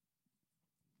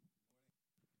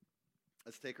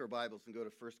Let's take our Bibles and go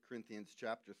to 1 Corinthians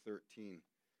chapter 13.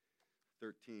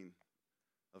 13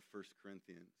 of 1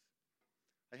 Corinthians.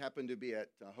 I happen to be at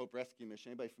Hope Rescue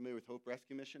Mission. Anybody familiar with Hope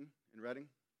Rescue Mission in Reading?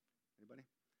 Anybody?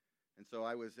 And so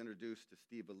I was introduced to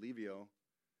Steve Alivio.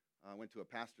 I went to a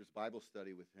pastor's Bible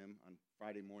study with him on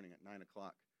Friday morning at 9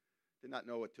 o'clock. Did not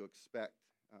know what to expect.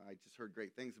 I just heard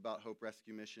great things about Hope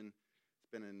Rescue Mission.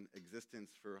 It's been in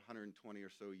existence for 120 or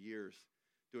so years,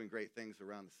 doing great things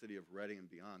around the city of Reading and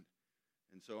beyond.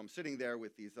 And so I'm sitting there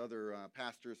with these other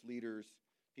pastors, leaders,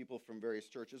 people from various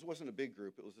churches. It wasn't a big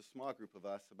group. It was a small group of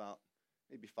us, about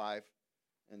maybe 5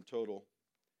 in total.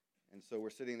 And so we're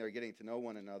sitting there getting to know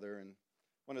one another. And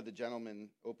one of the gentlemen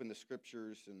opened the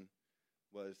scriptures and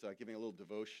was giving a little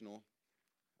devotional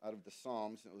out of the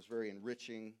Psalms. And it was very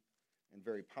enriching and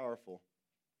very powerful.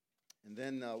 And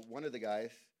then one of the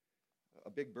guys, a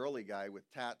big burly guy with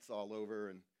tats all over,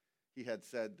 and he had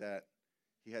said that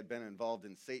he had been involved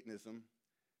in Satanism,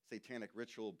 satanic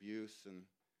ritual abuse, and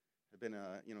had been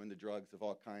into drugs of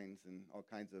all kinds and all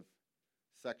kinds of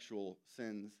sexual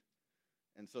sins.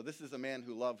 And so this is a man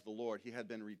who loved the Lord. He had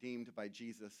been redeemed by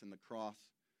Jesus and the cross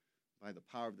by the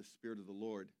power of the Spirit of the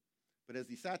Lord. But as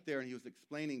he sat there and he was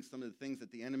explaining some of the things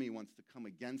that the enemy wants to come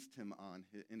against him on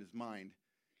in his mind,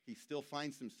 he still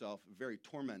finds himself very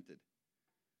tormented.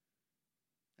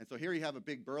 And so here you have a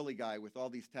big burly guy with all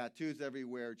these tattoos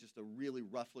everywhere, just a really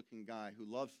rough-looking guy who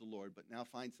loves the Lord, but now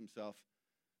finds himself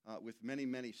with many,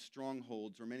 many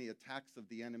strongholds or many attacks of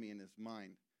the enemy in his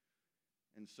mind.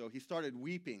 And so he started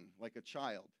weeping like a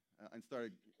child and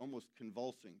started almost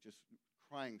convulsing, just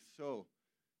crying so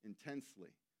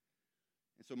intensely.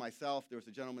 And so myself, there was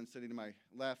a gentleman sitting to my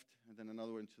left, and then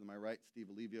another one to my right, Steve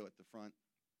Alivio at the front,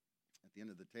 at the end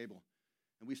of the table.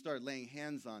 And we started laying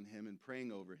hands on him and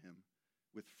praying over him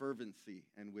with fervency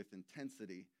and with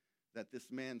intensity, that this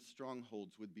man's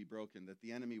strongholds would be broken, that the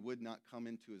enemy would not come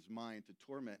into his mind to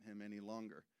torment him any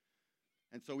longer.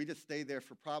 And so we just stayed there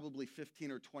for probably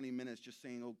 15 or 20 minutes just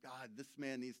saying, oh God, this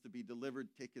man needs to be delivered,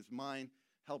 take his mind,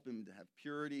 help him to have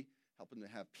purity, help him to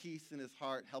have peace in his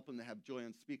heart, help him to have joy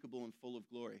unspeakable and full of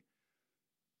glory.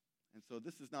 And so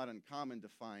this is not uncommon to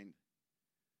find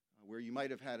where you might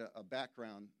have had a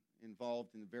background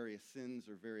involved in various sins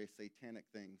or various satanic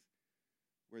things,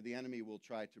 where the enemy will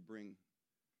try to bring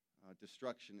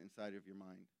destruction inside of your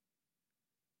mind.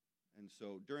 And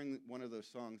so during one of those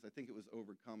songs, I think it was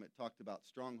Overcome, it talked about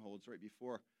strongholds. Right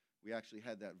before we actually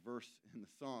had that verse in the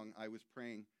song, I was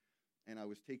praying, and I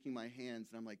was taking my hands,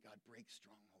 and I'm like, God, break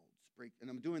strongholds. Break. And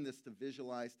I'm doing this to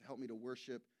visualize, to help me to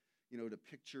worship, to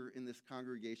picture in this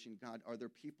congregation, God, are there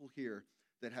people here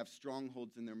that have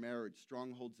strongholds in their marriage,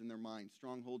 strongholds in their mind,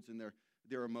 strongholds in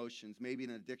their emotions, maybe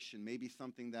an addiction, maybe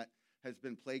something that has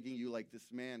been plaguing you like this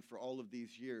man for all of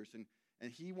these years.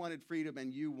 And he wanted freedom,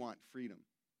 and you want freedom.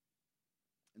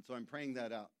 And so I'm praying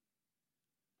that out.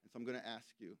 And so I'm going to ask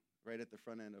you, right at the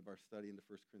front end of our study into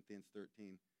 1 Corinthians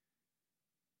 13,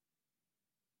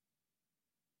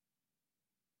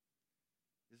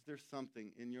 is there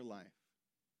something in your life?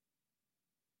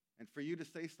 And for you to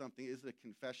say something isn't a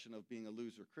confession of being a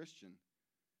loser Christian.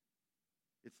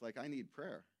 It's like, I need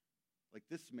prayer. Like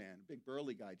this man, big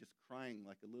burly guy, just crying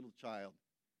like a little child.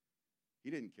 He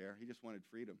didn't care. He just wanted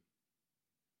freedom.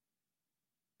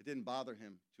 It didn't bother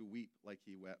him to weep like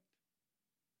he wept.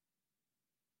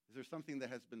 Is there something that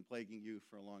has been plaguing you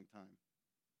for a long time?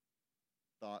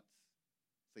 Thoughts,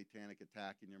 satanic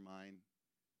attack in your mind,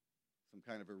 some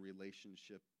kind of a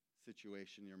relationship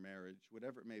situation in your marriage,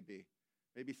 whatever it may be.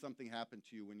 Maybe something happened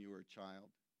to you when you were a child,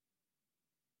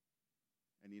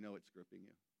 and you know it's gripping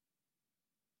you.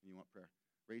 And you want prayer.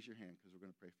 Raise your hand because we're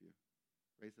going to pray for you.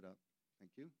 Raise it up.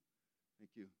 Thank you.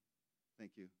 Thank you.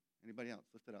 Thank you. Anybody else?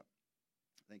 Lift it up.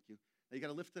 Thank you. Now you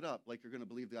got to lift it up like you're going to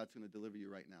believe God's going to deliver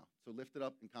you right now. So lift it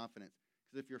up in confidence.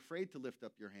 Because if you're afraid to lift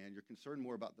up your hand, you're concerned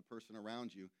more about the person around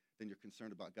you than you're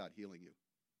concerned about God healing you.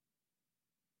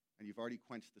 And you've already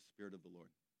quenched the Spirit of the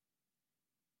Lord.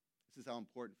 This is how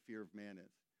important fear of man is.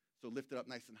 So lift it up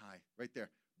nice and high, right there.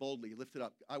 Boldly, lift it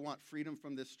up. I want freedom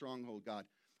from this stronghold, God.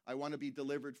 I want to be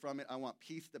delivered from it. I want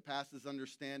peace that passes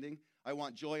understanding. I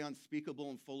want joy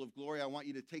unspeakable and full of glory. I want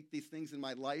you to take these things in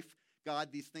my life. God,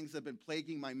 these things have been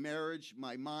plaguing my marriage,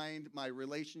 my mind, my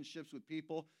relationships with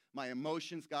people, my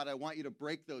emotions. God, I want you to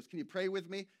break those. Can you pray with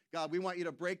me? God, we want you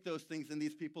to break those things in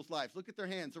these people's lives. Look at their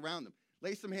hands around them.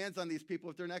 Lay some hands on these people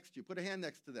if they're next to you. Put a hand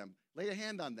next to them. Lay a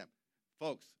hand on them.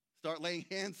 Folks, start laying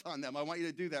hands on them. I want you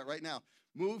to do that right now.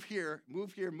 Move here,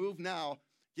 move now.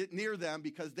 Get near them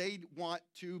because they want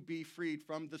to be freed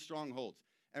from the strongholds.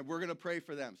 And we're going to pray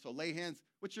for them. So lay hands.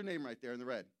 What's your name right there in the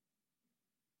red?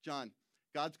 John.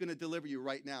 God's going to deliver you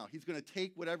right now. He's going to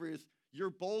take whatever is You're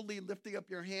boldly lifting up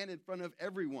your hand in front of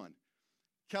everyone.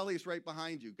 Kelly's right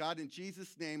behind you. God, in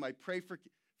Jesus' name, I pray for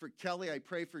Kelly. I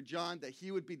pray for John that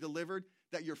he would be delivered,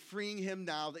 that you're freeing him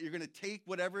now, that you're going to take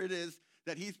whatever it is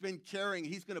that he's been carrying.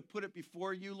 He's going to put it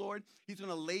before you, Lord. He's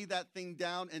going to lay that thing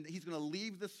down, and he's going to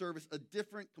leave the service a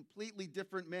different, completely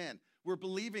different man. We're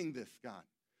believing this, God.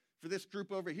 For this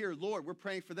group over here, Lord, we're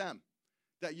praying for them,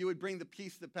 that you would bring the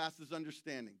peace that passes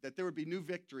understanding, that there would be new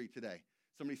victory today.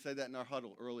 Somebody said that in our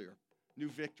huddle earlier. New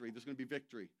victory. There's going to be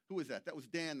victory. Who was that? That was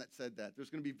Dan that said that.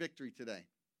 There's going to be victory today.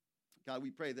 God,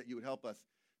 we pray that you would help us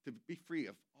to be free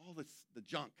of all this, the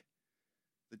junk,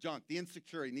 the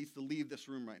insecurity needs to leave this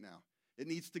room right now. It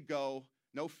needs to go.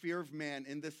 No fear of man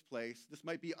in this place. This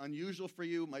might be unusual for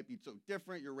you, might be so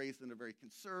different. You're raised in a very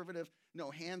conservative.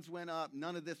 No hands went up.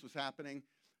 None of this was happening.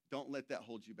 Don't let that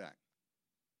hold you back.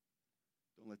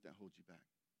 Don't let that hold you back.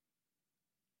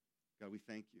 God, we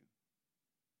thank you.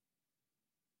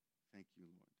 Thank you,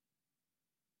 Lord.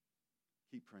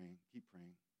 Keep praying. Keep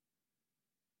praying.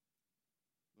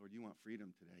 Lord, you want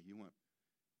freedom today. You want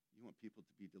people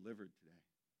to be delivered today.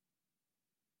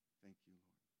 Thank you, Lord.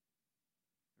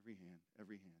 Every hand,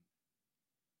 every hand.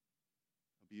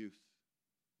 Abuse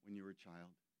when you were a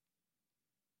child.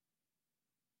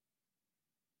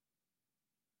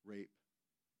 Rape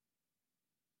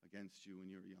against you when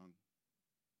you were young.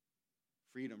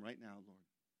 Freedom right now, Lord.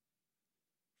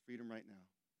 Freedom right now.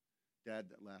 Dad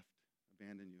that left,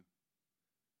 abandoned you.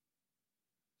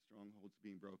 Strongholds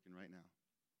being broken right now.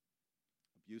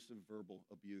 Abusive verbal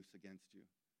abuse against you.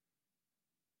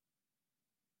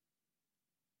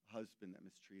 Husband that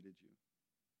mistreated you.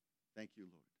 Thank you,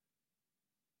 Lord.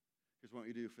 Here's what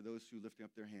we do for those who lifting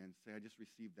up their hands. Say, I just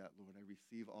received that, Lord. I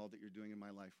receive all that you're doing in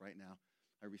my life right now.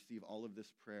 I receive all of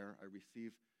this prayer. I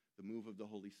receive the move of the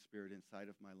Holy Spirit inside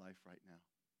of my life right now.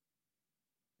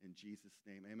 In Jesus'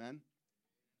 name, amen?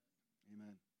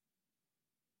 Amen.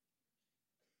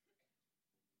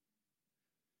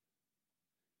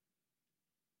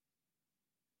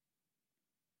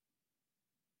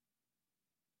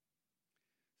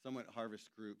 Someone at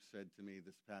Harvest Group said to me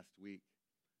this past week,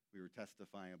 we were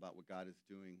testifying about what God is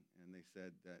doing, and they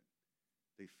said that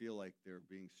they feel like they're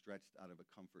being stretched out of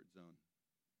a comfort zone.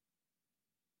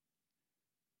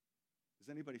 Does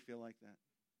anybody feel like that?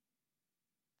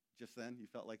 Just then, you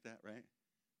felt like that, right?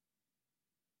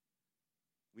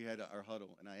 We had our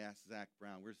huddle, and I asked Zach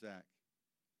Brown, where's Zach?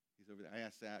 He's over there. I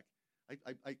asked Zach.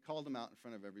 I called him out in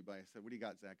front of everybody. I said, what do you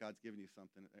got, Zach? God's giving you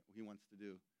something that he wants to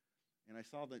do. And I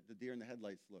saw the deer in the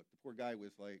headlights look. The poor guy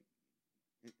was like,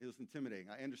 it was intimidating.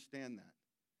 I understand that.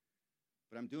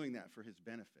 But I'm doing that for his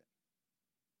benefit.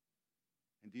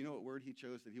 And do you know what word he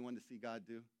chose that he wanted to see God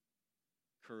do?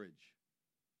 Courage.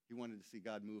 He wanted to see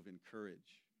God move in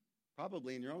courage.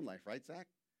 Probably in your own life, right, Zach?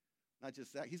 Not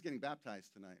just Zach. He's getting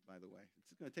baptized tonight, by the way.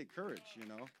 It's going to take courage, you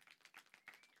know.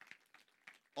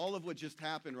 All of what just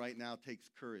happened right now takes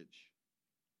courage.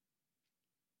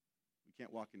 We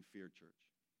can't walk in fear, church.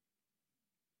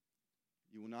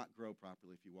 You will not grow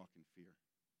properly if you walk in fear.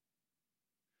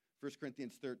 1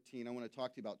 Corinthians 13, I want to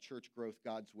talk to you about church growth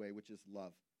God's way, which is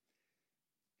love.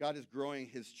 God is growing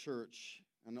his church,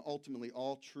 and ultimately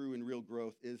all true and real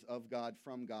growth is of God,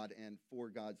 from God, and for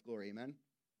God's glory. Amen?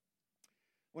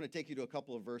 I want to take you to a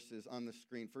couple of verses on the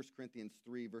screen. 1 Corinthians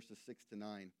 3, verses 6 to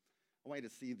 9. I want you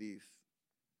to see these.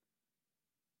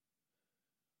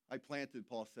 I planted,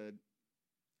 Paul said.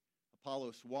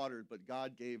 Apollos watered, but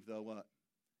God gave the what?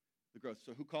 The growth.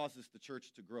 So who causes the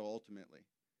church to grow ultimately?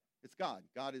 It's God.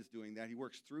 God is doing that. He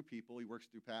works through people. He works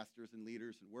through pastors and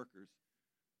leaders and workers.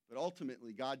 But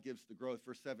ultimately, God gives the growth.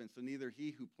 Verse 7, so neither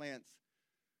he who plants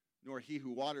nor he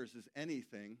who waters is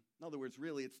anything. In other words,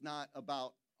 really, it's not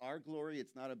about our glory.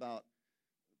 It's not about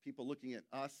people looking at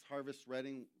us, Harvest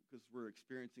Reading, because we're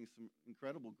experiencing some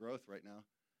incredible growth right now.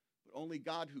 But only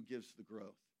God who gives the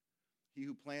growth. He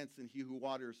who plants and he who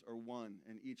waters are one,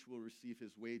 and each will receive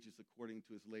his wages according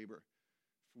to his labor.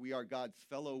 For we are God's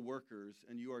fellow workers,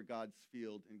 and you are God's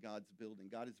field and God's building.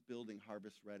 God is building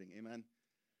Harvest Reading. Amen?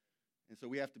 And so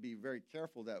we have to be very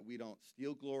careful that we don't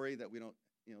steal glory, that we don't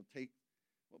take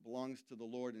what belongs to the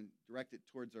Lord and direct it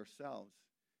towards ourselves.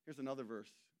 Here's another verse.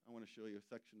 I want to show you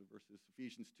a section of verses,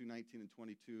 Ephesians 2:19 and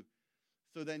 22.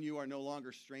 So then you are no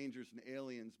longer strangers and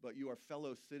aliens, but you are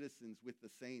fellow citizens with the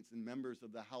saints and members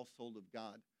of the household of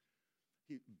God.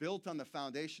 He built on the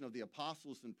foundation of the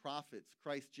apostles and prophets,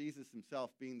 Christ Jesus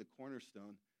himself being the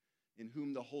cornerstone, in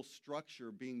whom the whole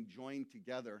structure being joined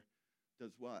together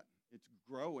does what? It's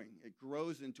growing. It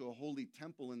grows into a holy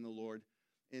temple in the Lord.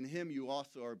 In him you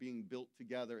also are being built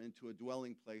together into a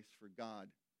dwelling place for God.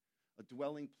 A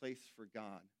dwelling place for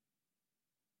God.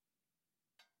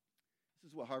 This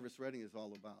This is what Harvest Reading is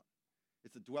all about.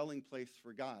 It's a dwelling place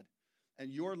for God.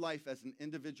 And your life as an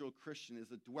individual Christian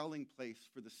is a dwelling place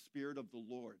for the Spirit of the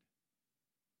Lord.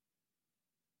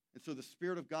 And so the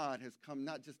Spirit of God has come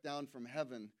not just down from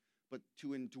heaven, but to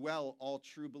indwell all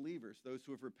true believers, those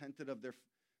who have repented of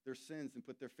their sins and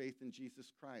put their faith in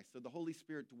Jesus Christ. So the Holy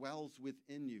Spirit dwells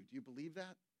within you. Do you believe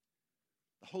that?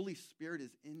 The Holy Spirit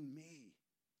is in me.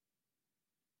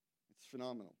 It's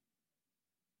phenomenal.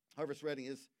 Harvest Reading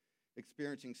is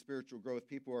experiencing spiritual growth.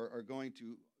 People are going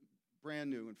to brand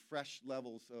new and fresh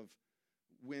levels of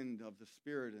wind of the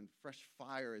Spirit and fresh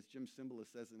fire, as Jim Cymbala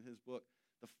says in his book.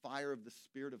 The fire of the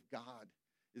Spirit of God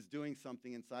is doing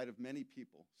something inside of many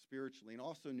people spiritually, and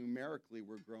also numerically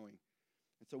we're growing.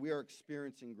 And so we are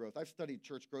experiencing growth. I've studied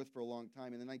church growth for a long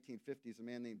time. In the 1950s, a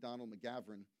man named Donald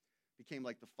McGavran became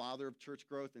like the father of church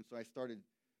growth, and so I started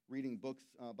reading books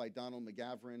by Donald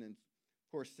McGavran. And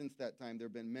of course, since that time, there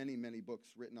have been many, many books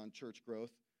written on church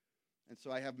growth. And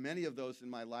so I have many of those in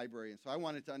my library. And so I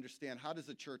wanted to understand, how does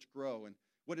a church grow and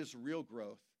what is real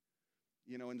growth?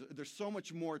 You know, and there's so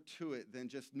much more to it than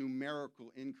just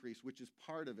numerical increase, which is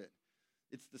part of it.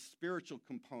 It's the spiritual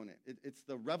component. It's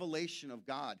the revelation of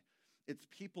God. It's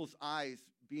people's eyes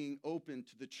being open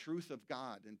to the truth of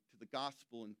God and to the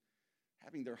gospel and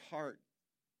having their heart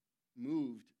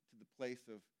moved to the place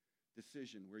of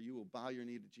decision where you will bow your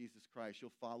knee to Jesus Christ.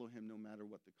 You'll follow him no matter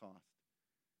what the cost.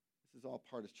 This is all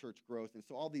part of church growth. And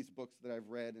so all these books that I've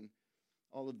read and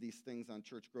all of these things on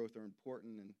church growth are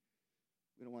important, and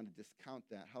we don't want to discount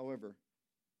that. However,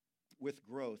 with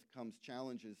growth comes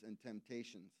challenges and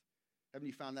temptations. Haven't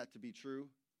you found that to be true?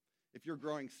 If you're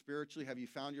growing spiritually, have you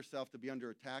found yourself to be under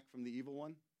attack from the evil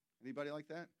one? Anybody like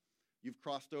that? You've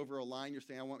crossed over a line. You're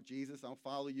saying, I want Jesus. I'll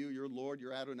follow you. You're Lord.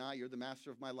 You're Adonai. You're the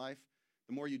master of my life.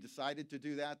 The more you decided to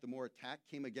do that, the more attack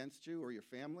came against you or your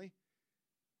family.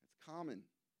 It's common.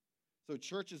 So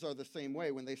churches are the same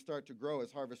way. When they start to grow,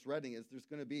 as Harvest Reading is, there's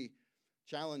going to be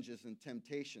challenges and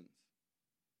temptations.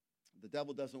 The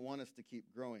devil doesn't want us to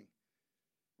keep growing.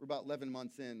 We're about 11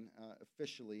 months in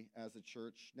officially as a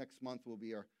church. Next month will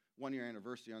be our one-year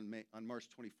anniversary on March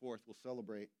 24th. We'll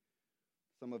celebrate.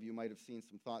 Some of you might have seen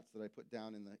some thoughts that I put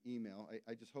down in the email.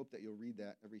 I just hope that you'll read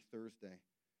that every Thursday.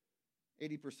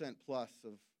 80% plus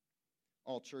of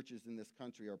all churches in this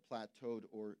country are plateaued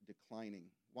or declining.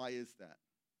 Why is that?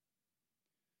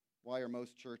 Why are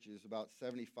most churches about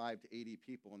 75 to 80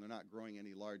 people and they're not growing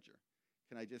any larger?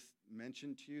 Can I just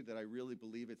mention to you that I really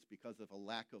believe it's because of a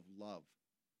lack of love.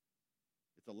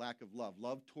 It's a lack of love.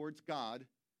 Love towards God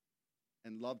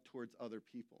and love towards other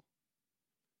people.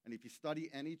 And if you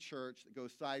study any church that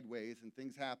goes sideways and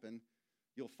things happen,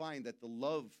 you'll find that the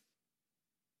love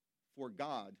for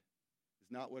God is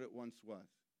not what it once was.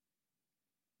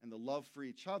 And the love for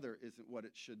each other isn't what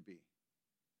it should be.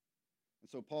 And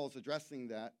so Paul's addressing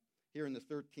that here in the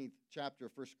 13th chapter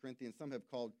of 1 Corinthians. Some have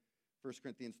called 1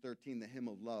 Corinthians 13 the hymn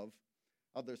of love.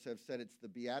 Others have said it's the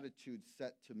Beatitudes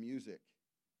set to music.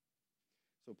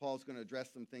 So Paul's going to address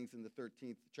some things in the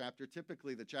 13th chapter.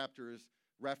 Typically, the chapter is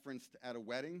referenced at a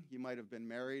wedding. You might have been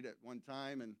married at one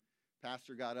time, and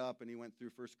pastor got up and he went through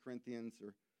 1 Corinthians.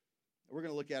 Or we're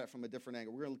going to look at it from a different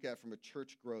angle. We're going to look at it from a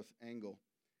church growth angle.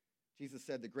 Jesus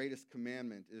said the greatest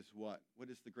commandment is what? What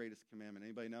is the greatest commandment?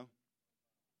 Anybody know?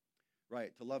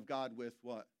 Right, to love God with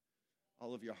what?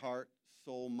 All of your heart,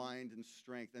 soul, mind, and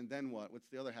strength. And then what? What's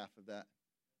the other half of that?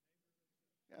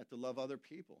 Yeah, to love other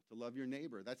people, to love your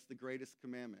neighbor. That's the greatest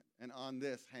commandment. And on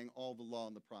this hang all the law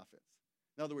and the prophets.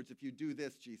 In other words, if you do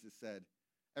this, Jesus said,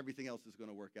 everything else is going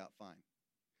to work out fine.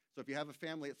 So if you have a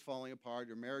family that's falling apart,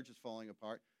 your marriage is falling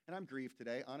apart, and I'm grieved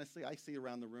today. Honestly, I see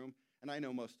around the room, and I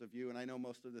know most of you, and I know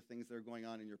most of the things that are going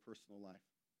on in your personal life.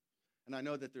 And I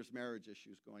know that there's marriage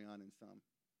issues going on in some.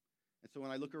 And so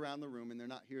when I look around the room and they're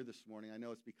not here this morning, I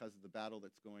know it's because of the battle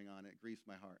that's going on. It grieves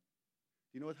my heart.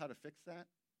 Do you know how to fix that?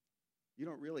 You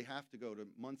don't really have to go to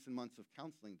months and months of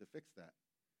counseling to fix that.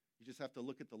 You just have to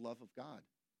look at the love of God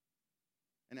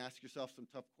and ask yourself some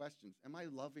tough questions. Am I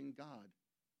loving God?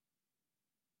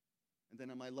 And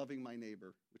then am I loving my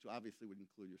neighbor, which obviously would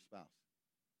include your spouse?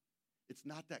 It's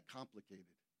not that complicated.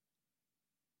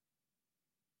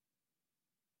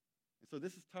 And so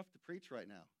this is tough to preach right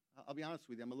now. I'll be honest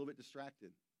with you, I'm a little bit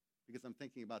distracted because I'm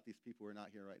thinking about these people who are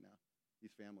not here right now,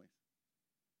 these families.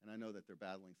 And I know that they're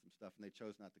battling some stuff, and they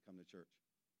chose not to come to church.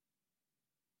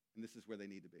 And this is where they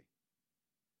need to be.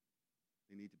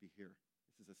 They need to be here.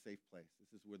 This is a safe place.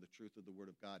 This is where the truth of the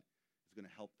Word of God is going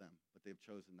to help them, but they've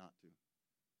chosen not to.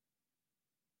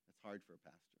 That's hard for a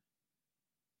pastor.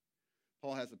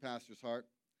 Paul has a pastor's heart.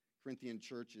 Corinthian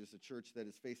church is a church that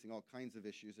is facing all kinds of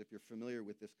issues. If you're familiar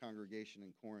with this congregation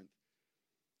in Corinth,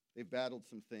 they've battled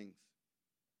some things.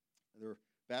 They're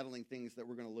battling things that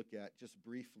we're going to look at just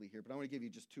briefly here. But I want to give you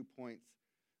just 2 points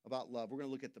about love. We're going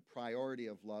to look at the priority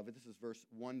of love. This is verse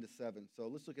 1 to 7. So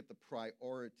let's look at the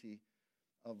priority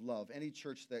of love. Any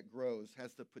church that grows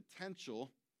has the potential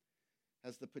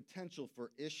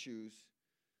for issues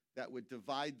that would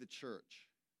divide the church.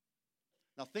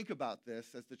 Now think about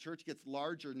this. As the church gets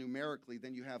larger numerically,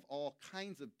 then you have all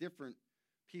kinds of different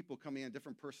people coming in,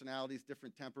 different personalities,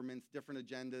 different temperaments, different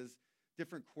agendas,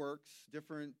 different quirks,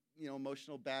 different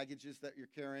emotional baggages that you're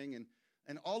carrying.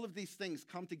 And all of these things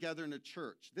come together in a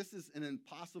church. This is an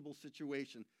impossible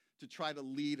situation to try to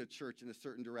lead a church in a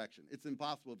certain direction. It's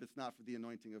impossible if it's not for the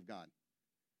anointing of God.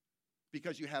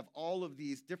 Because you have all of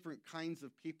these different kinds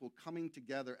of people coming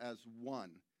together as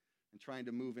one and trying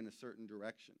to move in a certain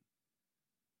direction.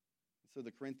 So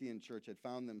the Corinthian church had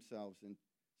found themselves in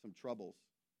some troubles.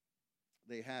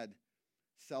 They had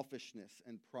selfishness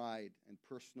and pride and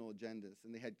personal agendas,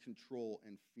 and they had control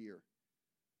and fear.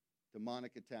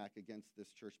 Demonic attack against this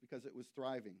church because it was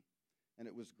thriving and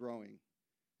it was growing.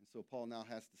 And so Paul now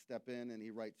has to step in, and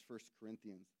he writes 1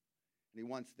 Corinthians. And he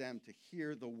wants them to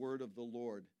hear the word of the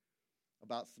Lord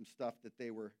about some stuff that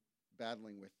they were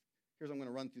battling with. I'm going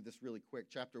to run through this really quick.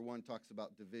 Chapter 1 talks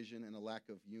about division and a lack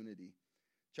of unity.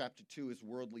 Chapter 2 is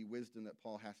worldly wisdom that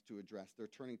Paul has to address. They're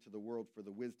turning to the world for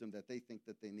the wisdom that they think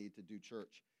that they need to do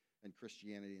church and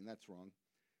Christianity, and that's wrong.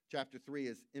 Chapter 3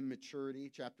 is immaturity.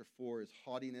 Chapter 4 is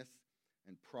haughtiness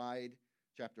and pride.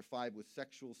 Chapter 5 was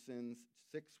sexual sins.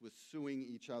 6 was suing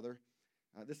each other.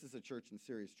 This is a church in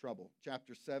serious trouble.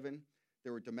 Chapter 7,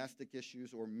 there were domestic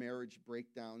issues or marriage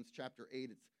breakdowns. Chapter 8,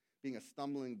 it's being a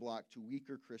stumbling block to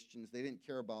weaker Christians. They didn't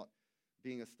care about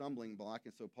being a stumbling block,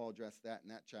 and so Paul addressed that in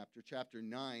that chapter. Chapter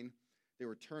 9, they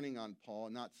were turning on Paul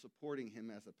and not supporting him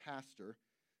as a pastor.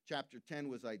 Chapter 10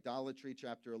 was idolatry.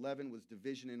 Chapter 11 was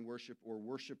division in worship or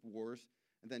worship wars.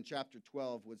 And then chapter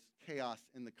 12 was chaos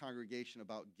in the congregation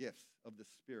about gifts of the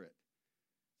Spirit.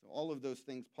 So all of those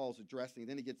things Paul's addressing.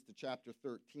 Then he gets to chapter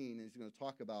 13, and he's going to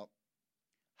talk about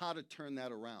how to turn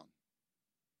that around.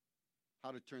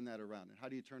 How to turn that around. And how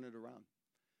do you turn it around?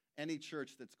 Any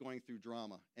church that's going through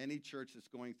drama, any church that's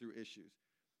going through issues,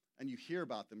 and you hear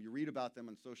about them, you read about them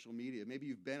on social media. Maybe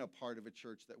you've been a part of a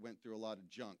church that went through a lot of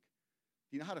junk.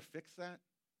 Do you know how to fix that?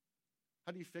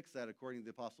 How do you fix that according to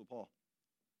the Apostle Paul?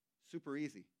 Super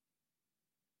easy.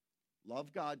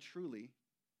 Love God truly.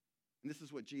 And this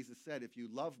is what Jesus said, if you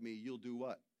love me, you'll do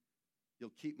what?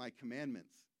 You'll keep my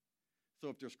commandments. So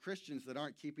if there's Christians that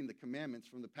aren't keeping the commandments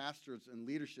from the pastors and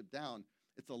leadership down,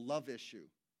 it's a love issue.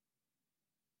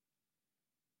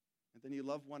 And then you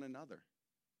love one another.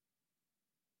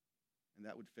 And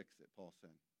that would fix it, Paul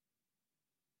said.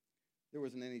 There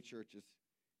wasn't any church as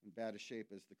in bad a shape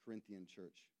as the Corinthian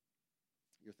church.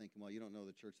 You're thinking, well, you don't know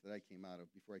the church that I came out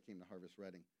of before I came to Harvest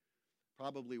Reading.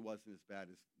 Probably wasn't as bad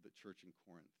as the church in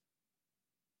Corinth.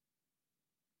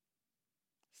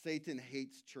 Satan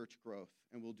hates church growth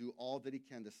and will do all that he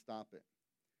can to stop it.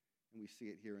 And we see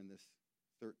it here in this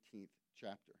 13th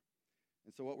chapter.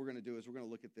 And so what we're going to do is we're going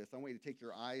to look at this. I want you to take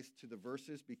your eyes to the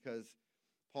verses because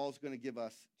Paul's going to give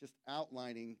us just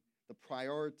outlining the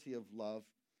priority of love.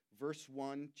 Verse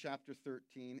 1, chapter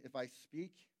 13. If I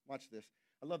speak, watch this.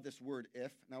 I love this word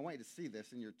if. Now I want you to see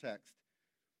this in your text.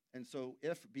 And so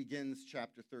if begins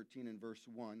chapter 13 in verse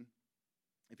 1.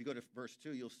 If you go to verse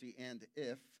 2, you'll see and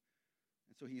if.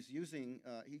 And so he's using,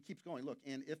 he keeps going, look,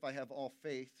 and if I have all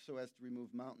faith so as to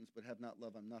remove mountains but have not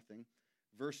love, I'm nothing.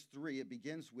 Verse 3, it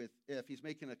begins with if. He's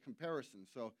making a comparison.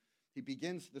 So he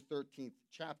begins the 13th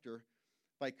chapter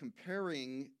by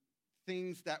comparing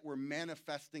things that were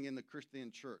manifesting in the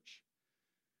Christian church.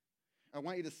 I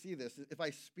want you to see this. If I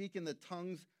speak in the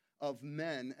tongues of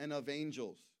men and of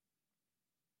angels.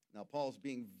 Now, Paul's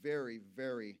being very,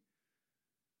 very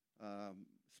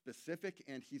specific,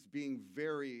 and he's being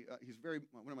very,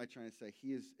 what am I trying to say?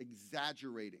 He is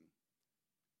exaggerating.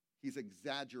 He's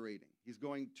exaggerating. He's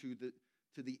going to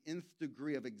the nth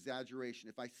degree of exaggeration.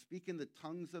 If I speak in the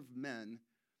tongues of men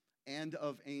and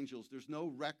of angels, there's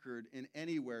no record in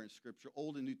anywhere in Scripture,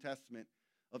 Old and New Testament,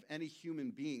 of any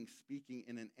human being speaking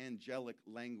in an angelic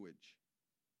language.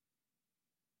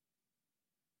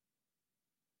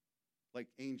 Like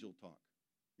angel talk.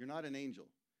 You're not an angel,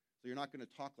 so you're not going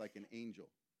to talk like an angel.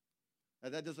 Now,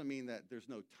 that doesn't mean that there's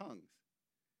no tongues.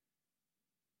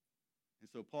 And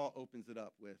so Paul opens it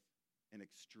up with an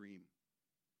extreme.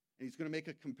 And he's going to make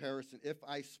a comparison. If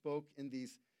I spoke in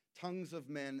these tongues of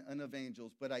men and of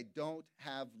angels, but I don't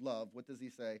have love, what does he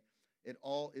say? It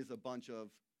all is a bunch of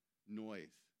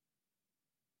noise.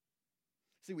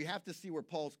 See, we have to see where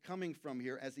Paul's coming from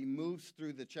here as he moves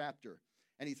through the chapter.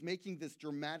 And he's making this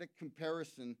dramatic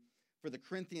comparison for the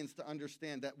Corinthians to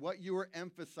understand that what you are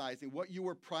emphasizing, what you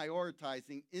are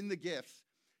prioritizing in the gifts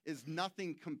is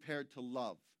nothing compared to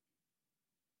love.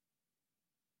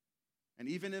 And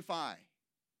even if I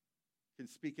can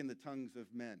speak in the tongues of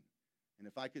men, and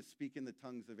if I could speak in the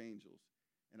tongues of angels,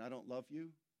 and I don't love you,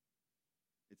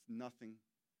 it's nothing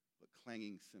but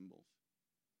clanging cymbals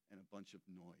and a bunch of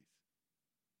noise.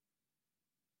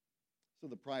 So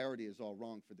the priority is all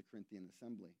wrong for the Corinthian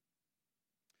assembly.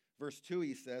 Verse 2,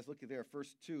 he says, look at there,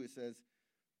 verse 2, it says,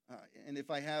 and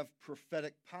if I have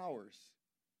prophetic powers,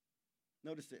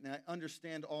 notice it, and I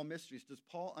understand all mysteries. Does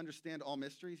Paul understand all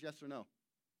mysteries, yes or no?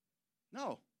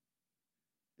 No.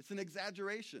 It's an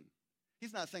exaggeration.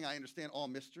 He's not saying I understand all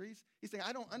mysteries. He's saying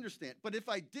I don't understand. But if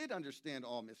I did understand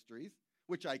all mysteries,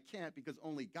 which I can't because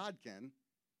only God can,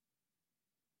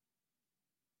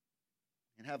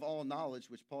 and have all knowledge,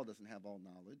 which Paul doesn't have all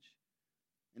knowledge,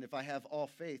 and if I have all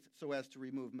faith so as to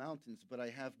remove mountains, but I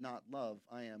have not love,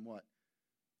 I am what?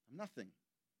 I'm nothing.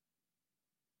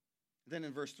 Then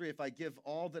in verse 3, if I give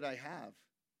all that I have,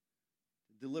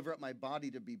 deliver up my body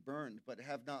to be burned, but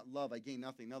have not love, I gain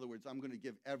nothing. In other words, I'm going to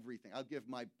give everything. I'll give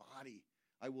my body.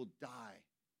 I will die.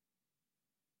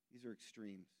 These are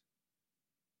extremes.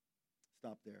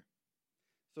 Stop there.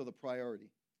 So the priority.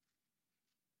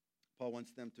 Paul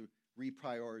wants them to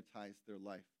reprioritize their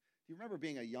life. Do you remember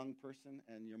being a young person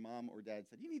and your mom or dad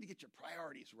said, you need to get your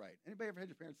priorities right? Anybody ever had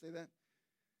your parents say that?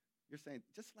 You're saying,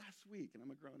 just last week, and I'm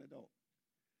a grown adult.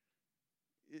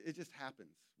 It just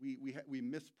happens. We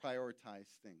misprioritize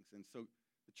things. And so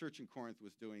the church in Corinth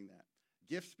was doing that.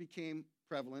 Gifts became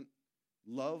prevalent.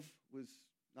 Love was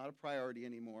not a priority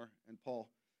anymore, and Paul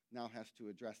now has to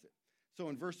address it. So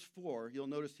in verse 4, you'll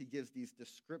notice he gives these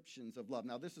descriptions of love.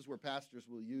 Now, this is where pastors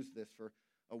will use this for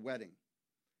a wedding.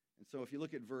 And so if you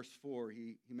look at verse 4,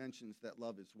 he mentions that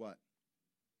love is what?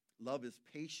 Love is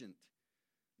patient.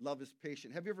 Love is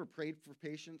patient. Have you ever prayed for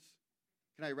patience?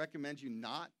 Can I recommend you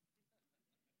not?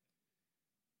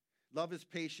 Love is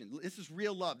patient. This is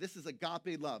real love. This is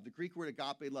agape love. The Greek word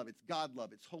agape love. It's God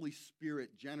love. It's Holy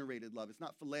Spirit generated love. It's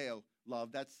not phileo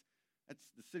love. That's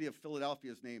the city of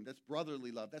Philadelphia's name. That's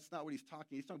brotherly love. That's not what he's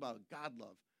talking. He's talking about God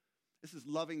love. This is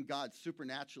loving God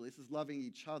supernaturally. This is loving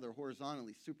each other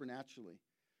horizontally, supernaturally.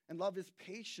 And love is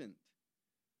patient.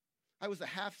 I was a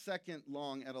half second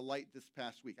long at a light this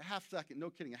past week. A half second, no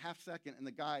kidding, a half second, and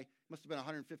the guy must have been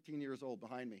 115 years old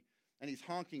behind me. And he's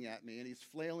honking at me, and he's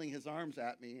flailing his arms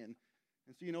at me. And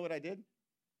so you know what I did?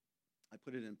 I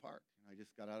put it in park. I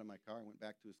just got out of my car, went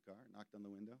back to his car, knocked on the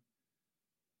window.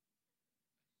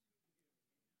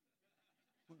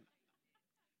 What?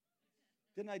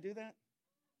 Didn't I do that?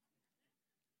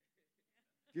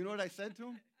 Do you know what I said to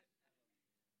him?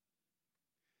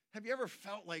 Have you ever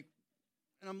felt like,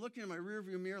 and I'm looking in my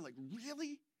rearview mirror like,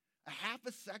 really? A half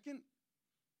a second?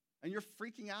 And you're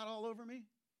freaking out all over me?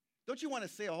 Don't you want to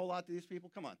say a whole lot to these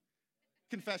people? Come on.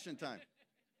 Confession time.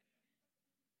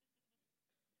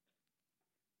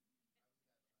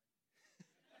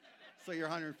 So you're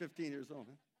 115 years old,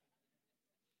 huh?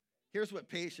 Here's what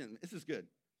patient, this is good.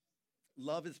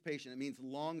 Love is patient. It means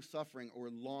long-suffering or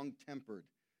long-tempered.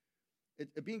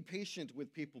 Being patient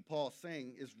with people, Paul's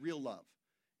saying, is real love.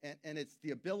 And it's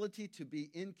the ability to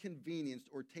be inconvenienced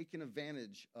or taken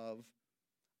advantage of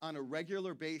on a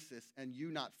regular basis and you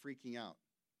not freaking out.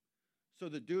 So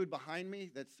the dude behind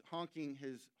me that's honking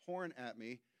his horn at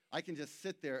me, I can just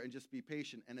sit there and just be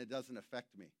patient and it doesn't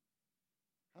affect me.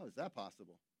 How is that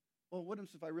possible? Well, what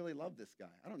if I really love this guy?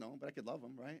 I don't know, but I could love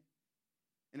him, right?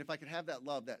 And if I could have that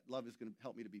love is going to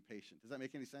help me to be patient. Does that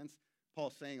make any sense?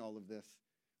 Paul's saying all of this.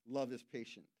 Love is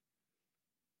patient.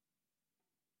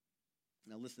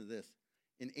 Now listen to this.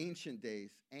 In ancient days,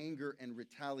 anger and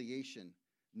retaliation,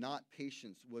 not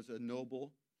patience, was a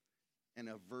noble and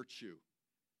a virtue.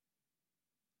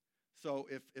 So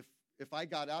if I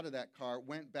got out of that car,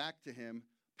 went back to him,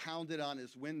 pounded on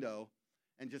his window,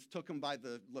 and just took him by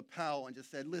the lapel and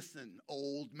just said, listen,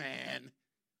 old man,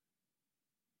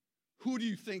 who do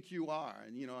you think you are?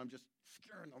 And, I'm just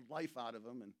scaring the life out of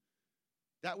him. And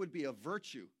that would be a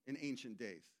virtue in ancient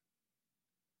days.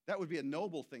 That would be a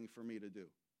noble thing for me to do.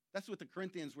 That's what the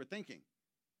Corinthians were thinking.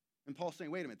 And Paul's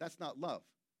saying, wait a minute, that's not love.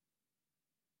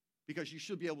 Because you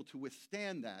should be able to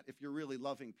withstand that if you're really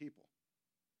loving people.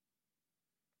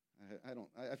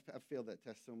 I've failed that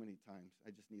test so many times. I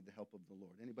just need the help of the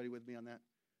Lord. Anybody with me on that?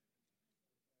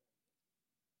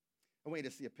 I want you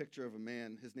to see a picture of a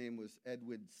man. His name was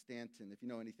Edward Stanton, if you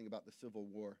know anything about the Civil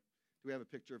War. Do we have a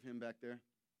picture of him back there?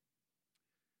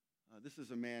 This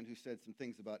is a man who said some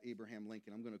things about Abraham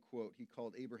Lincoln. I'm going to quote. He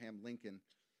called Abraham Lincoln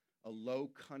a low,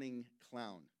 cunning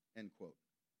clown, end quote.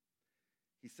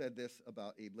 He said this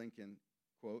about Abe Lincoln,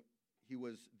 quote, He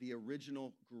was the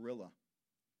original gorilla.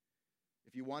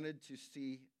 If you wanted to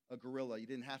see a gorilla, you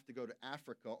didn't have to go to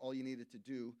Africa. All you needed to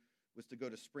do was to go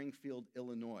to Springfield,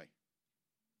 Illinois.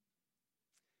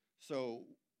 So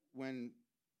when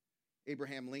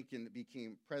Abraham Lincoln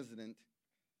became president,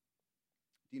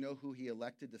 do you know who he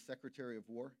elected the Secretary of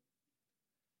War?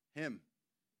 Him.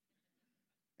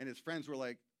 And his friends were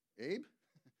like, Abe,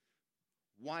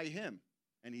 why him?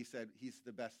 And he said, he's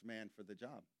the best man for the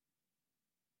job.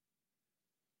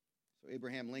 So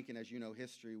Abraham Lincoln, as you know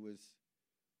history, was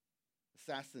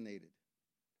assassinated.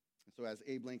 And so as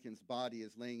Abe Lincoln's body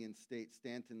is laying in state,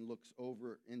 Stanton looks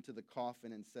over into the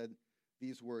coffin and said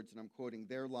these words, and I'm quoting,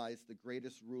 "There lies the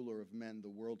greatest ruler of men the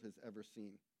world has ever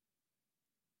seen."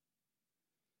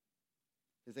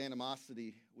 His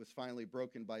animosity was finally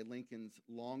broken by Lincoln's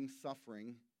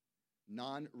long-suffering,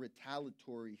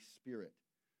 non-retaliatory spirit.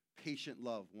 Patient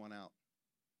love won out.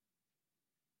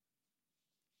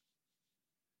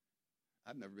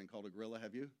 I've never been called a gorilla,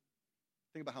 have you?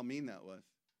 Think about how mean that was.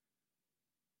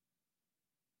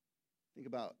 Think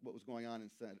about what was going on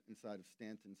inside of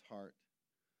Stanton's heart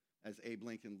as Abe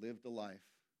Lincoln lived a life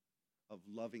of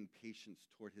loving patience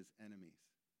toward his enemies.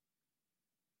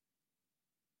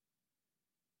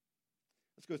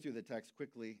 Let's go through the text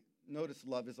quickly. Notice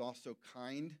love is also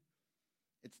kind.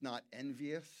 It's not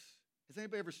envious. Has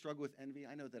anybody ever struggled with envy?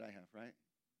 I know that I have, right?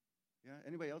 Yeah?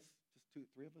 Anybody else? Just two,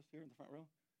 three of us here in the front row?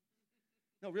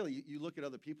 No, really, you look at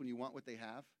other people and you want what they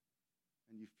have,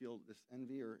 and you feel this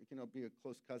envy, or it can be a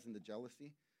close cousin to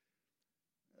jealousy.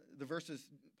 The verses,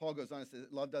 Paul goes on and says,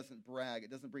 love doesn't brag.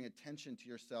 It doesn't bring attention to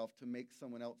yourself to make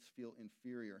someone else feel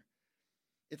inferior.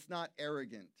 It's not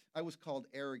arrogant. I was called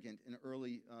arrogant in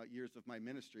early years of my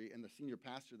ministry, and the senior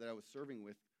pastor that I was serving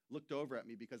with looked over at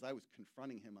me because I was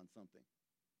confronting him on something.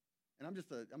 And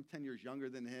I'm 10 years younger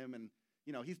than him, and,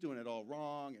 he's doing it all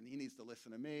wrong, and he needs to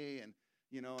listen to me, and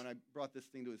I brought this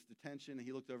thing to his attention, and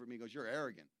he looked over at me and goes, "You're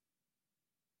arrogant."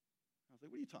 I was like,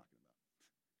 "What are you talking about?"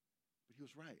 But he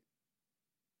was right.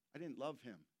 I didn't love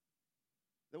him.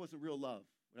 That wasn't real love,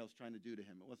 what I was trying to do to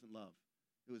him. It wasn't love.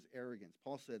 It was arrogance.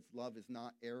 Paul says love is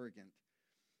not arrogant.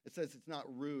 It says it's not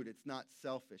rude. It's not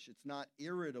selfish. It's not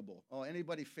irritable. Oh,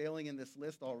 anybody failing in this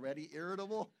list already?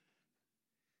 Irritable?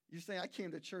 You're saying, I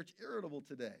came to church irritable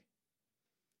today.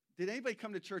 Did anybody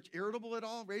come to church irritable at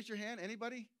all? Raise your hand.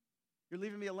 Anybody? You're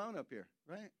leaving me alone up here,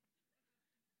 right?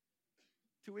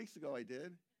 2 weeks ago I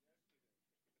did.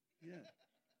 Yeah.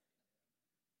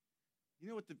 You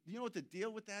know what the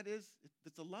deal with that is?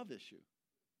 It's a love issue.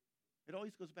 It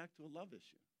always goes back to a love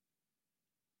issue.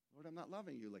 Lord, I'm not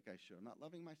loving you like I should. I'm not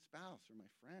loving my spouse or my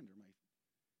friend or my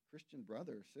Christian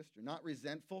brother or sister. Not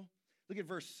resentful. Look at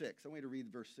verse 6. I want you to read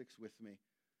verse 6 with me.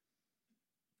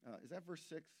 Is that verse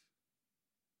 6?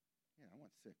 Yeah, I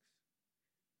want 6.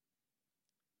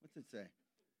 What's it say?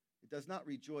 It does not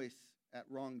rejoice at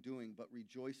wrongdoing, but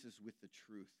rejoices with the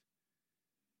truth.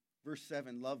 Verse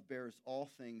 7, love bears all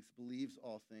things, believes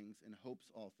all things, and hopes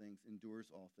all things, endures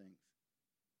all things.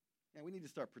 Yeah, we need to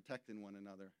start protecting one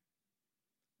another.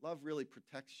 Love really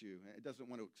protects you. It doesn't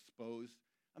want to expose.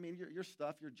 I mean, your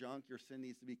stuff, your junk, your sin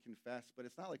needs to be confessed, but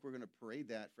it's not like we're going to parade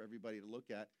that for everybody to look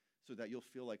at so that you'll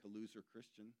feel like a loser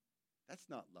Christian. That's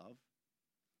not love.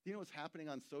 Do you know what's happening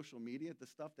on social media? The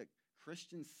stuff that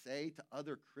Christians say to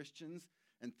other Christians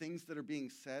and things that are being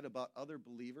said about other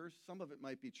believers. Some of it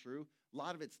might be true. A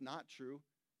lot of it's not true.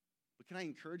 But can I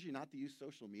encourage you not to use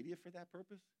social media for that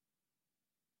purpose?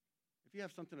 If you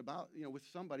have something about, with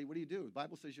somebody, what do? The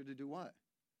Bible says you're to do what?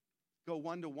 Go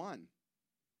one-to-one.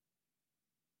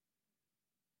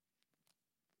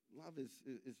 Love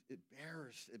it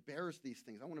bears these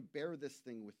things. I want to bear this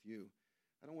thing with you.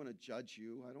 I don't want to judge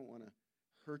you. I don't want to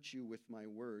hurt you with my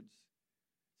words.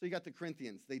 So you got the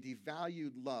Corinthians. They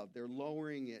devalued love. They're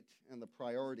lowering it on the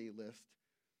priority list.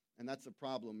 And that's a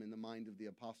problem in the mind of the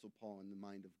Apostle Paul and the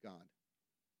mind of God.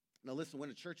 Now listen, when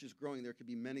a church is growing, there could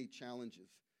be many challenges.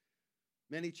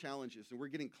 Many challenges. And we're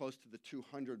getting close to the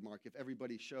 200 mark if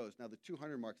everybody shows. Now the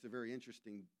 200 mark is a very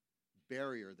interesting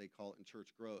barrier, they call it, in church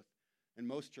growth. And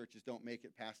most churches don't make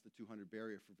it past the 200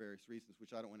 barrier for various reasons,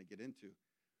 which I don't want to get into.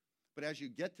 But as you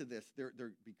get to this, there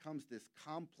becomes this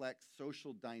complex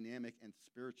social dynamic and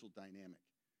spiritual dynamic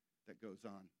that goes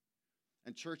on.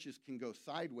 And churches can go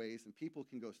sideways and people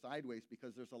can go sideways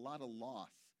because there's a lot of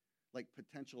loss, like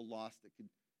potential loss that could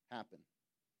happen.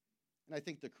 And I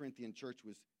think the Corinthian church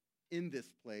was in this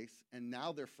place, and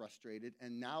now they're frustrated,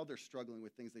 and now they're struggling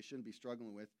with things they shouldn't be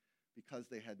struggling with because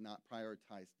they had not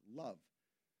prioritized love.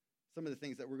 Some of the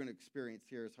things that we're going to experience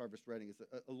here as Harvest Reading is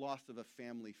a loss of a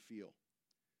family feel.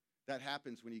 That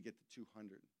happens when you get to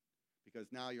 200. Because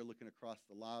now you're looking across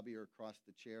the lobby or across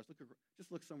the chairs.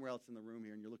 Just look somewhere else in the room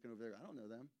here, and you're looking over there. I don't know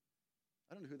them.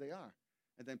 I don't know who they are.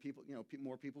 And then people,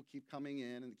 more people keep coming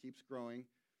in, and it keeps growing,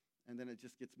 and then it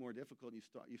just gets more difficult. And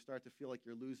you start to feel like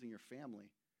you're losing your family.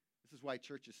 This is why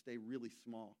churches stay really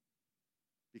small,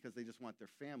 because they just want their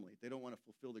family. They don't want to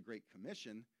fulfill the Great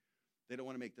Commission. They don't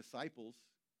want to make disciples,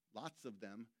 lots of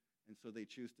them, and so they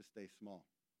choose to stay small.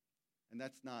 And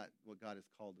that's not what God has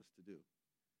called us to do.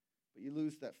 But you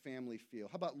lose that family feel.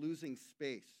 How about losing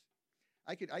space?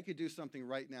 I could do something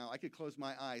right now. I could close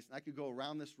my eyes, and I could go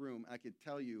around this room, and I could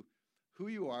tell you who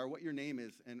you are, what your name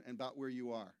is, and about where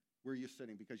you are, where you're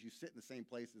sitting, because you sit in the same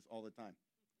places all the time.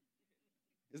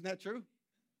 Isn't that true?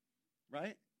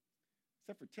 Right?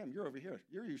 Except for Tim, you're over here.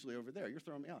 You're usually over there. You're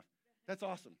throwing me off. That's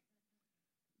awesome.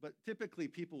 But typically,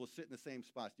 people will sit in the same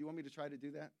spots. Do you want me to try to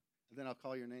do that? And then I'll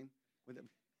call your name?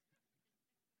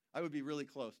 I would be really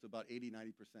close to about 80,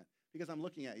 90%, because I'm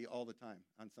looking at you all the time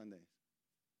on Sundays.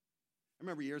 I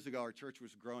remember years ago, our church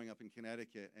was growing up in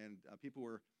Connecticut, and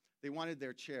they wanted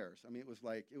their chairs. I mean, it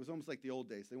was almost like the old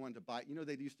days. They wanted to buy,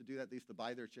 they used to do that. They used to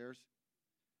buy their chairs.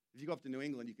 If you go up to New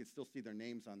England, you can still see their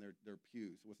names on their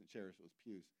pews. It wasn't chairs, it was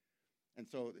pews. And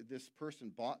so this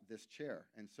person bought this chair,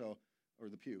 or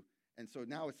the pew. And so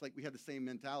now it's like we have the same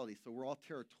mentality. So we're all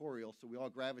territorial, so we all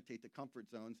gravitate to comfort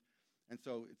zones. And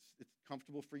so it's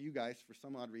comfortable for you guys, for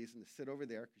some odd reason, to sit over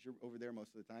there, because you're over there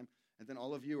most of the time. And then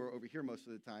all of you are over here most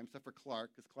of the time, except for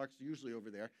Clark, because Clark's usually over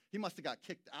there. He must have got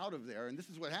kicked out of there, and this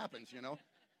is what happens,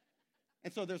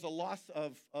 And so there's a loss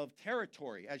of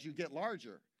territory as you get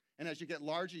larger. And as you get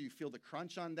larger, you feel the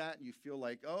crunch on that, and you feel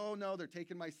like, oh, no, they're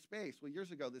taking my space. Well,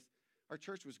 years ago, our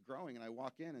church was growing, and I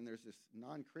walk in, and there's this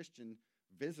non-Christian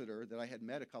visitor that I had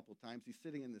met a couple times. He's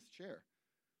sitting in this chair.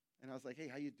 And I was like, hey,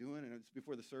 how you doing? And it's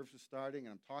before the service was starting,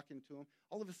 and I'm talking to him.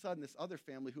 All of a sudden, this other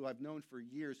family who I've known for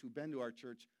years, who've been to our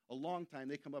church a long time,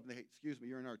 they come up and they, hey, excuse me,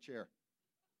 you're in our chair.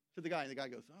 To the guy, and the guy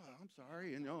goes, oh, I'm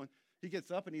sorry. And he gets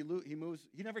up and he moves.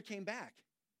 He never came back.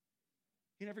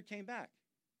 He never came back.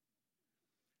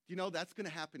 Do you know that's going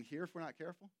to happen here if we're not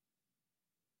careful?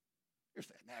 You're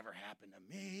saying, never happened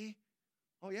to me.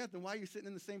 Oh, yeah, then why are you sitting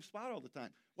in the same spot all the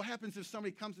time? What happens if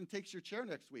somebody comes and takes your chair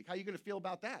next week? How are you going to feel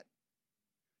about that?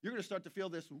 You're going to start to feel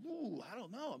this, ooh, I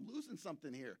don't know, I'm losing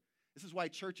something here. This is why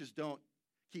churches don't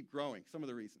keep growing, some of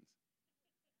the reasons.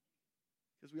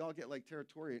 Because we all get like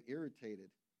territorial and irritated.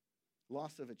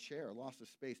 Loss of a chair, loss of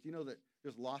space. Do you know that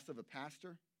there's loss of a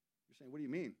pastor? You're saying, what do you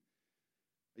mean?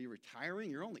 Are you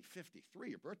retiring? You're only 53.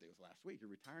 Your birthday was last week. You're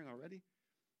retiring already?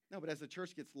 No, but as the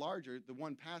church gets larger, the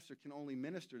one pastor can only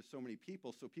minister to so many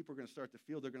people, so people are going to start to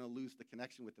feel they're going to lose the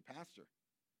connection with the pastor.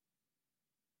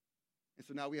 And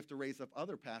so now we have to raise up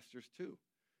other pastors too.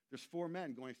 There's 4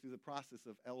 men going through the process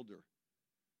of eldering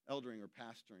or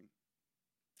pastoring.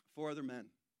 4 other men.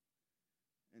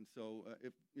 And so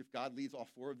if God leads all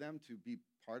 4 of them to be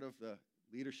part of the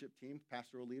leadership team,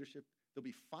 pastoral leadership, there'll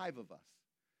be 5 of us.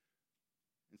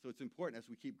 And so it's important as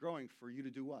we keep growing for you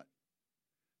to do what?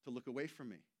 To look away from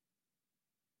me.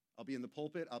 I'll be in the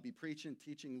pulpit, I'll be preaching,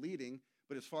 teaching, leading,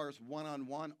 but as far as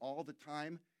one-on-one all the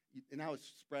time, now it's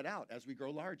spread out as we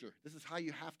grow larger. This is how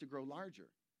you have to grow larger.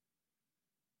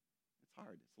 It's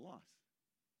hard. It's a loss.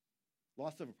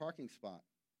 Loss of a parking spot.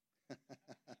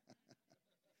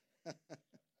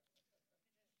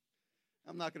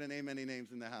 I'm not going to name any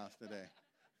names in the house today.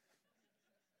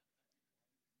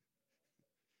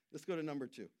 Let's go to number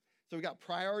 2. So we got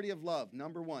priority of love.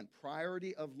 Number 1,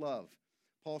 priority of love.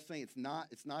 Paul's saying it's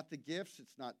not the gifts,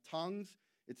 it's not tongues,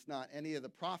 it's not any of the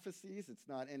prophecies, it's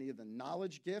not any of the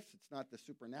knowledge gifts, it's not the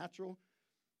supernatural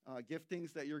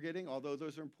giftings that you're getting, although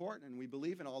those are important, and we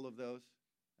believe in all of those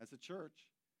as a church.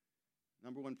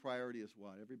 Number 1 priority is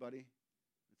what, everybody?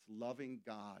 It's loving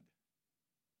God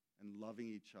and loving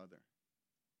each other.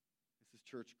 This is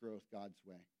church growth God's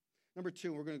way. Number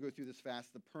 2, we're going to go through this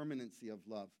fast, the permanency of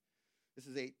love. This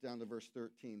is 8 down to verse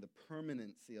 13, the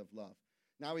permanency of love.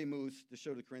 Now he moves to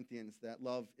show the Corinthians that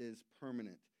love is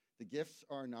permanent. The gifts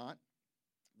are not.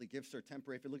 The gifts are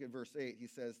temporary. If you look at verse 8, he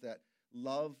says that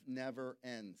love never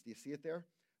ends. Do you see it there?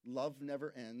 Love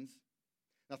never ends.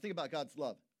 Now think about God's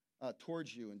love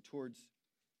towards you and towards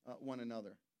one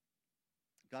another.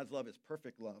 God's love is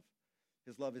perfect love.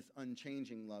 His love is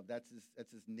unchanging love. That's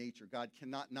his nature. God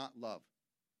cannot not love.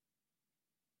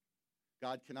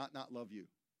 God cannot not love you.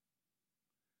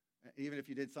 Even if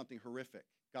you did something horrific,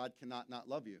 God cannot not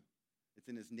love you. It's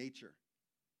in his nature.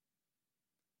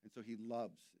 And so he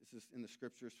loves. This is in the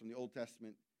scriptures from the Old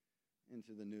Testament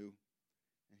into the New.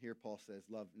 And here Paul says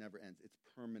love never ends. It's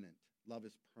permanent. Love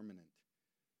is permanent.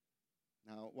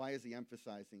 Now, why is he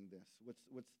emphasizing this?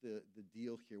 What's the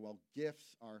deal here? Well,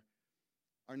 gifts are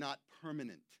are not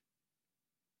permanent.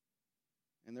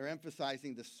 And they're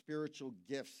emphasizing the spiritual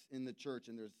gifts in the church.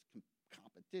 And there's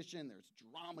competition, there's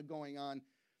drama going on.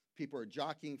 People are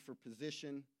jockeying for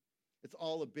position. It's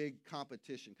all a big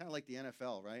competition, kind of like the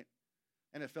NFL, right?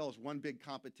 NFL is one big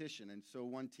competition. And so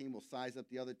one team will size up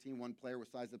the other team. One player will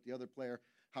size up the other player.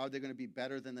 How are they going to be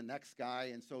better than the next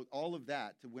guy? And so all of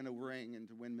that to win a ring and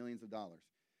to win millions of dollars.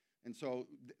 And so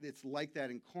it's like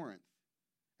that in Corinth.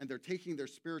 And they're taking their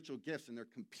spiritual gifts and they're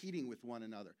competing with one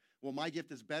another. Well, my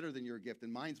gift is better than your gift,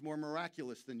 and mine's more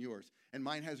miraculous than yours, and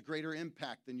mine has greater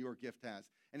impact than your gift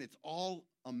has. And it's all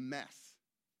a mess.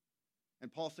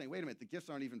 And Paul's saying, wait a minute, the gifts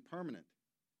aren't even permanent.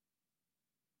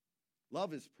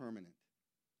 Love is permanent.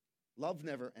 Love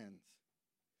never ends.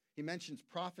 He mentions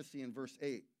prophecy in verse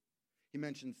 8. He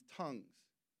mentions tongues.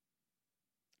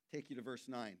 Take you to verse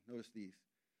 9. Notice these.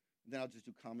 And then I'll just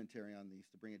do commentary on these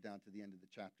to bring it down to the end of the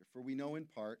chapter. For we know in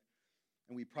part,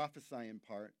 and we prophesy in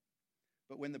part,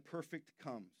 but when the perfect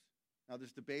comes. Now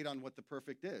there's debate on what the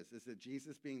perfect is. Is it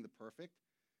Jesus being the perfect?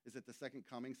 Is it the second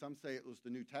coming? Some say it was the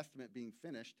New Testament being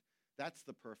finished. That's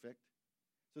the perfect.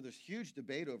 So there's huge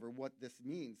debate over what this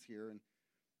means here, and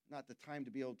not the time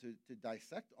to be able to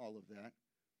dissect all of that.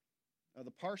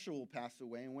 The partial will pass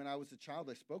away, and when I was a child,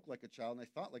 I spoke like a child, and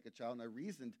I thought like a child, and I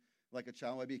reasoned like a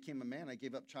child. When I became a man, I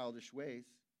gave up childish ways.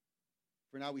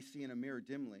 For now we see in a mirror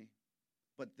dimly.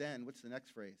 But then, what's the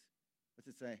next phrase? What's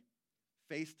it say?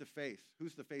 Face to face.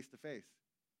 Who's the face to face?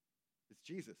 It's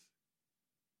Jesus.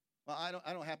 Well, I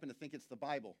don't happen to think it's the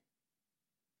Bible.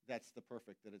 That's the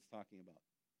perfect that it's talking about.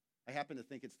 I happen to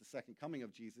think it's the second coming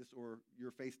of Jesus, or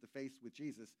you're face to face with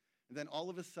Jesus. And then all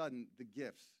of a sudden, the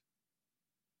gifts.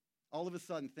 All of a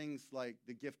sudden, things like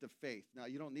the gift of faith. Now,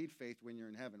 you don't need faith when you're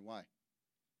in heaven. Why?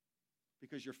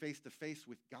 Because you're face to face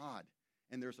with God,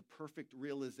 and there's a perfect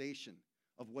realization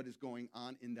of what is going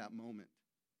on in that moment.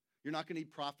 You're not going to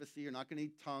need prophecy. You're not going to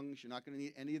need tongues. You're not going to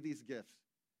need any of these gifts.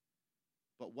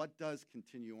 But what does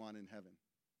continue on in heaven?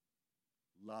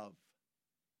 Love.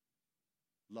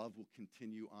 Love will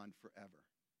continue on forever.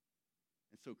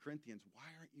 And so, Corinthians, why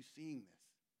aren't you seeing this?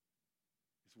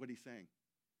 Is what he's saying.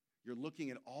 You're looking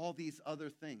at all these other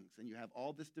things, and you have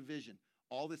all this division,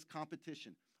 all this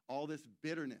competition, all this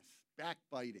bitterness,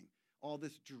 backbiting, all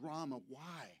this drama.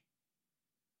 Why?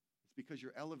 It's because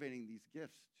you're elevating these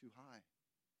gifts too high.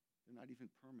 They're not even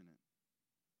permanent.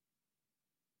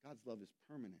 God's love is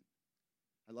permanent.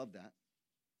 I love that.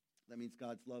 That means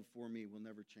God's love for me will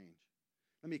never change.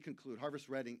 Let me conclude. Harvest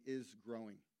Reading is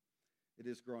growing. It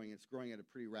is growing. It's growing at a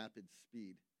pretty rapid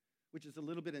speed, which is a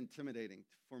little bit intimidating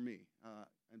for me.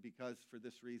 And because for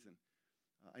this reason,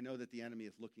 I know that the enemy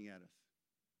is looking at us.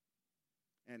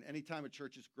 And anytime a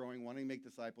church is growing, wanting to make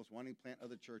disciples, wanting to plant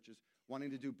other churches,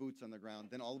 wanting to do boots on the ground,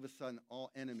 then all of a sudden,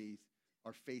 all enemies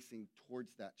are facing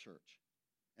towards that church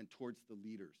and towards the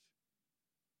leaders.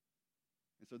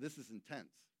 And so this is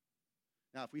intense.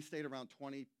 Now, if we stayed around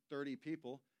 20, 30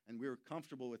 people, and we were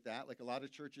comfortable with that, like a lot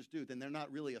of churches do, then they're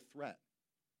not really a threat.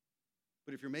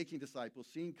 But if you're making disciples,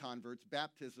 seeing converts,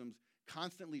 baptisms,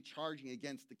 constantly charging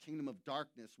against the kingdom of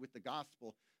darkness with the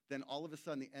gospel, then all of a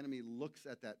sudden the enemy looks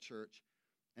at that church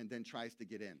and then tries to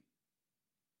get in.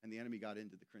 And the enemy got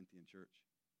into the Corinthian church.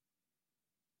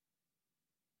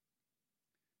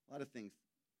 A lot of things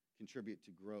contribute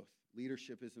to growth.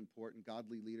 Leadership is important,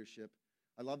 godly leadership.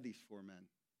 I love these four men.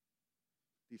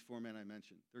 These four men I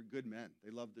mentioned. They're good men.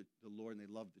 They love the Lord and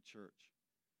they love the church.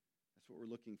 That's what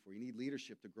we're looking for. You need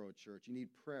leadership to grow a church. You need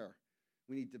prayer.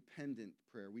 We need dependent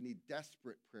prayer. We need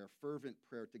desperate prayer, fervent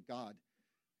prayer to God.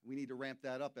 We need to ramp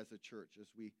that up as a church as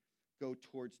we go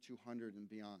towards 200 and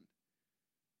beyond.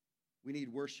 We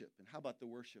need worship. And how about the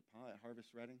worship, at Harvest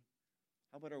Reading?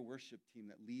 How about our worship team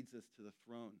that leads us to the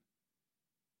throne?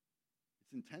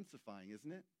 It's intensifying,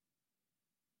 isn't it?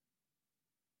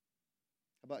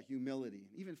 How about humility?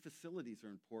 And even facilities are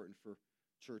important for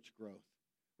church growth.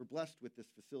 We're blessed with this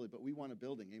facility, but we want a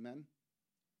building. Amen?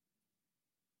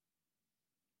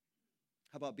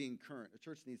 How about being current? A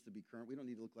church needs to be current. We don't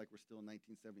need to look like we're still in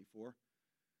 1974.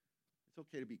 It's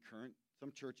okay to be current.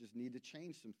 Some churches need to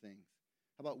change some things.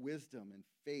 How about wisdom and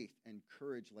faith and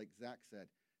courage, like Zach said?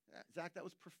 Zach, that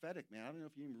was prophetic, man. I don't know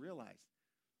if you even realize.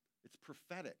 It's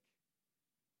prophetic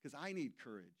because I need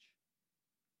courage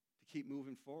to keep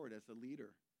moving forward as a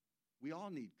leader. We all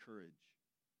need courage.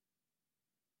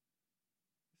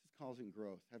 This is causing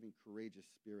growth, having courageous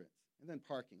spirits. And then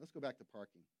parking. Let's go back to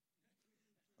parking.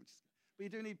 But you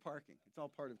do need parking. It's all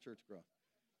part of church growth.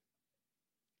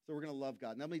 So we're going to love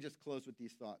God. Now let me just close with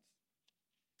these thoughts.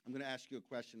 I'm going to ask you a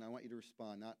question. I want you to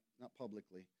respond, not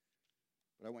publicly,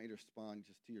 but I want you to respond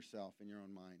just to yourself in your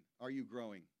own mind. Are you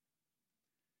growing?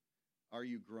 Are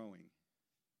you growing?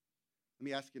 Let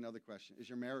me ask you another question. Is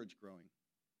your marriage growing?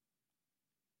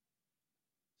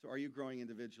 So are you growing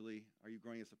individually? Are you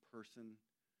growing as a person?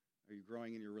 Are you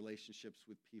growing in your relationships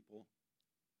with people?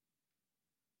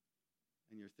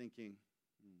 And you're thinking,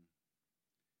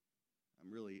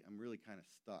 I'm really kind of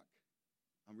stuck.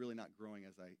 I'm really not growing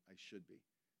as I should be.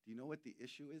 Do you know what the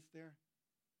issue is there?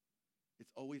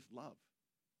 It's always love.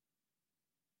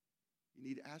 You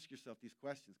need to ask yourself these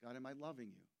questions. God, am I loving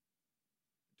you?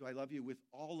 Do I love you with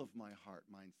all of my heart,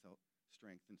 mind, soul,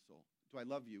 strength, and soul? Do I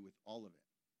love you with all of it?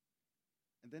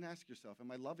 And then ask yourself,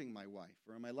 am I loving my wife?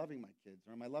 Or am I loving my kids?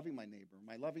 Or am I loving my neighbor? Am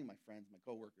I loving my friends, my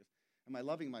coworkers? Am I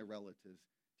loving my relatives?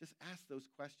 Just ask those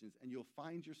questions, and you'll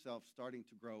find yourself starting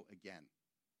to grow again.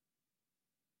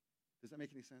 Does that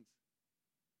make any sense?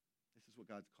 This is what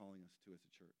God's calling us to as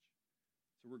a church.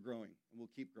 So we're growing, and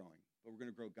we'll keep growing, but we're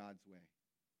going to grow God's way.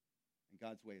 And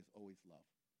God's way is always love.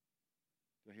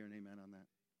 Do I hear an amen on that?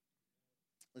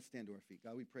 Let's stand to our feet.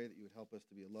 God, we pray that you would help us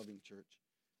to be a loving church.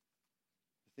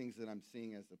 The things that I'm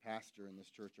seeing as a pastor in this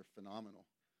church are phenomenal.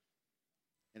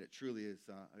 And it truly is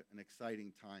an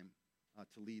exciting time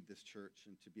to lead this church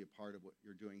and to be a part of what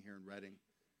you're doing here in Reading.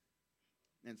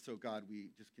 And so, God,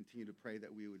 we just continue to pray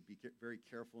that we would be very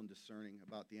careful and discerning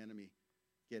about the enemy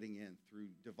getting in through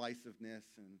divisiveness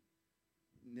and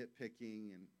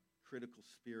nitpicking and critical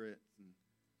spirit and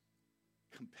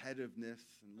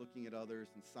competitiveness and looking at others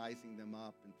and sizing them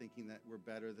up and thinking that we're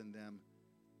better than them.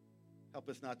 Help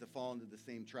us not to fall into the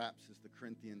same traps as the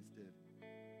Corinthians did.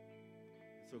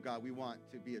 So, God, we want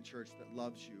to be a church that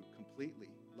loves you completely,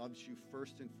 loves you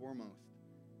first and foremost.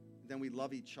 And then we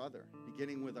love each other,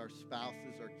 beginning with our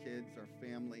spouses, our kids, our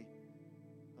family,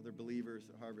 other believers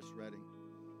at Harvest Reading.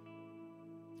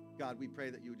 God, we pray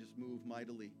that you would just move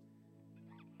mightily.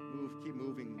 Keep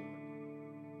moving, Lord.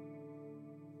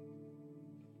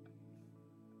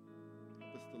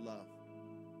 Help us to love.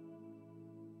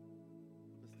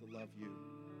 Help us to love you.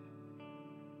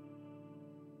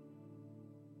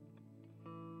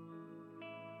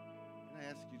 Can I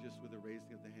ask you just with a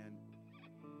raising of the hand,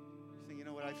 you're saying, you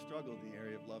know what, I've struggled in the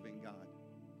area of loving God.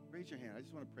 Raise your hand. I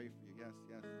just want to pray for you. Yes,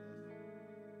 yes, yes.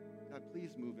 God,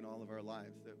 please move in all of our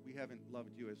lives that we haven't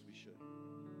loved you as we should.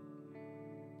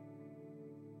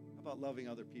 How about loving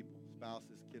other people,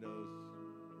 spouses, kiddos,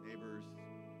 neighbors,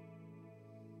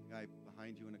 the guy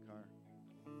behind you in a car?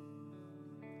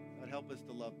 God, help us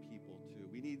to love people too.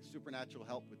 We need supernatural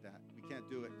help with that. We can't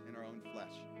do it in our own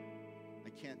flesh. I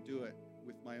can't do it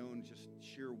with my own just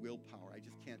sheer willpower. I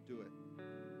just can't do it.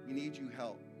 We need your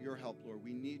help, Lord.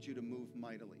 We need you to move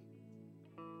mightily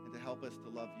and to help us to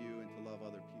love you and to love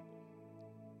other people.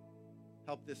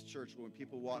 Help this church, Lord, when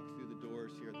people walk through the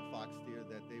doors here at the Fox Theater,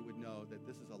 that they would know that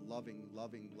this is a loving,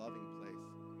 loving, loving place,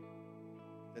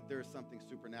 that there is something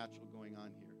supernatural going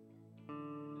on here.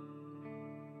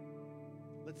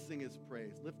 Let's sing his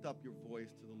praise. Lift up your voice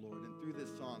to the Lord. And through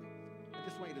this song, I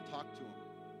just want you to talk to him.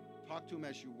 Talk to him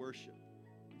as you worship.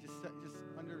 Just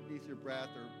underneath your breath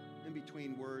or in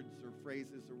between words or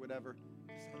phrases or whatever.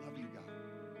 Just, I love you, God.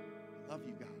 I love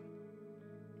you, God.